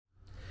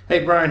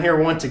Hey, Brian here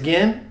once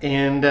again,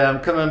 and I'm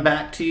coming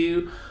back to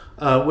you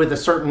with a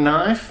certain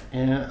knife.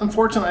 And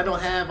unfortunately, I don't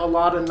have a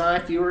lot of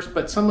knife viewers,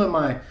 but some of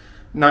my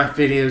knife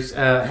videos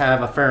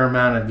have a fair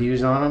amount of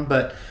views on them.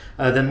 But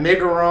the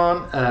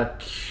Miguron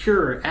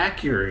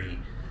Akri,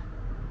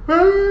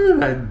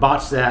 I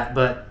botched that,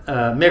 but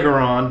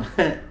Miguron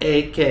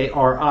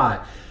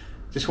Akri.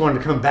 Just wanted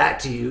to come back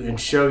to you and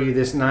show you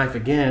this knife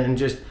again.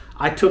 And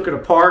I took it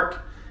apart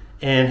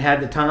and had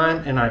the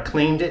time, and I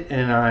cleaned it,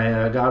 and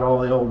I got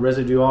all the old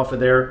residue off of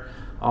there.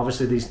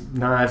 Obviously, these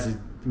knives, the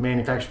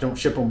manufacturers don't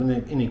ship them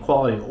with any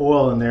quality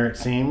oil in there, it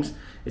seems.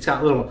 It's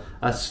got little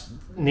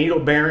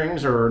needle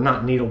bearings, or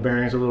not needle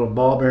bearings, or little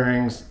ball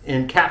bearings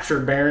and capture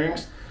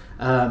bearings.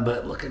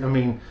 But look,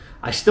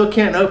 I still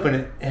can't open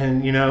it,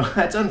 and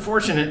that's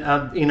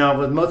unfortunate.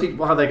 With most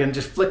people, how they can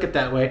just flick it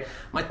that way.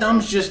 My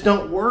thumbs just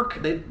don't work.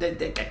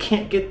 I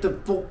can't get the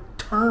full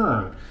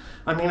turn.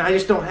 I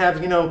just don't have,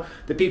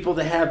 the people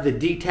that have the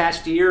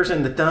detached ears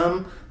and the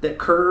thumb that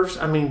curves.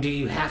 Do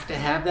you have to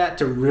have that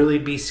to really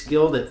be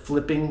skilled at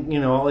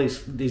flipping, all these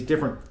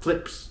different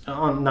flips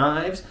on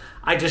knives?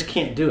 I just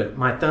can't do it.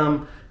 My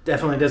thumb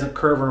definitely doesn't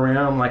curve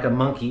around like a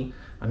monkey.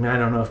 I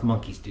don't know if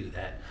monkeys do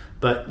that,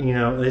 but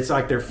it's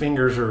like their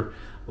fingers are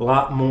a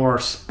lot more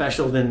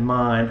special than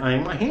mine.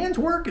 My hands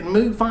work and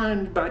move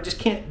fine, but I just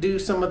can't do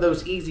some of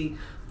those easy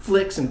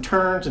flicks and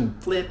turns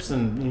and flips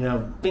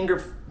and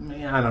finger.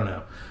 I don't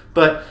know.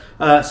 But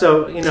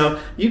so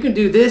you can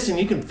do this and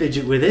you can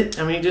fidget with it.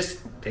 It just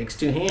takes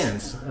two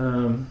hands.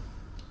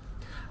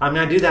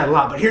 I do that a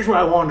lot, but here's where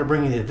I wanted to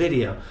bring you the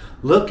video.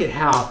 Look at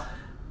how,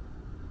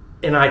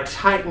 and I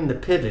tighten the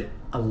pivot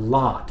a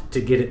lot to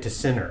get it to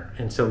center.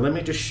 And so let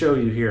me just show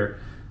you here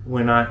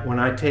when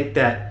I take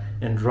that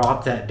and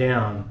drop that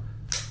down.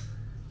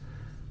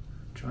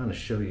 I'm trying to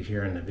show you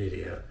here in the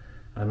video.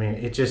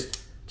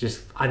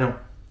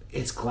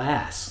 It's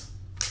glass.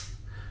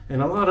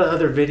 And a lot of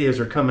other videos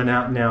are coming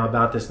out now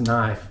about this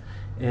knife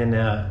and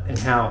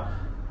how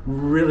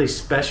really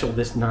special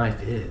this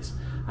knife is.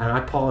 And I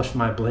polished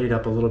my blade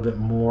up a little bit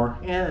more,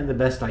 and the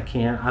best I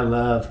can. I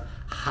love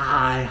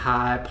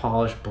high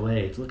polished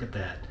blades. Look at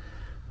that.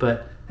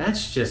 But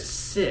that's just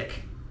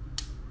sick.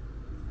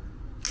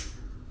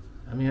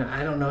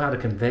 I don't know how to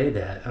convey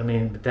that.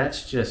 But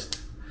that's just,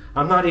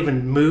 I'm not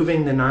even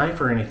moving the knife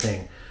or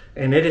anything.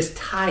 And it is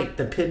tight.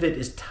 The pivot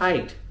is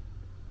tight.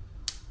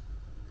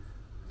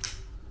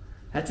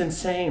 That's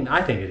insane.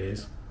 I think it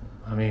is.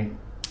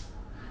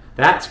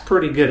 That's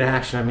pretty good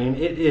action.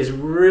 It is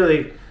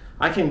really,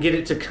 I can get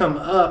it to come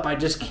up. I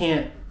just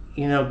can't,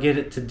 get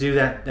it to do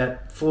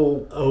that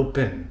full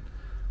open.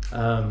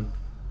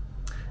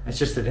 That's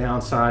just the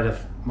downside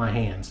of my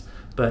hands.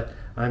 But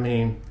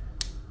I'm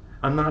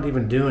not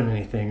even doing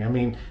anything.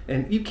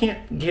 And you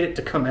can't get it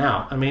to come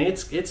out.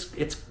 It's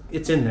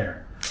in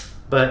there.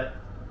 But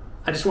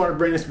I just wanted to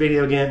bring this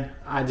video again.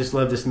 I just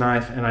love this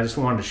knife, and I just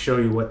wanted to show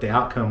you what the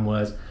outcome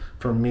was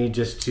for me,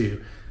 just to,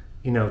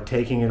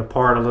 taking it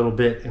apart a little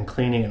bit and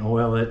cleaning and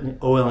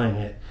oiling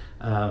it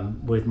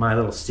with my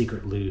little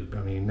secret lube.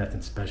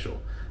 Nothing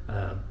special.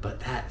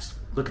 But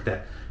look at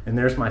that. And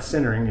there's my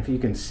centering, if you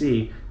can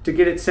see. To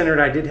get it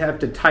centered, I did have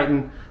to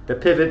tighten the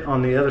pivot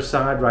on the other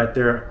side right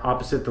there,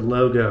 opposite the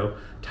logo.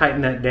 Tighten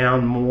that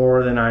down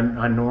more than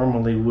I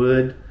normally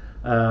would.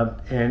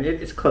 And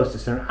it's close to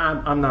center.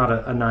 I'm not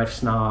a knife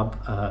snob.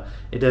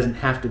 It doesn't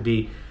have to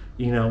be,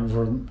 you know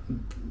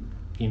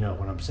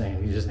what I'm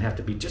saying. It doesn't have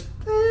to be just,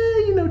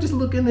 just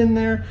looking in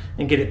there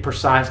and get it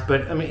precise.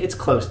 But it's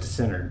close to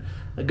centered.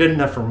 Good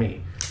enough for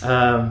me.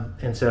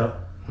 And so,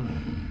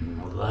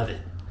 love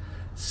it.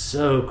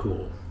 So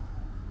cool.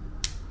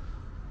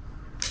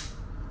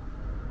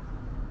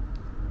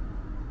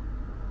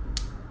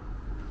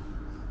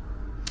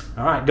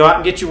 All right, go out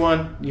and get you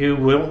one. You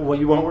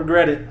won't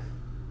regret it.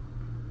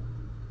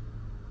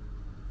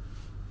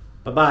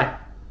 Bye-bye.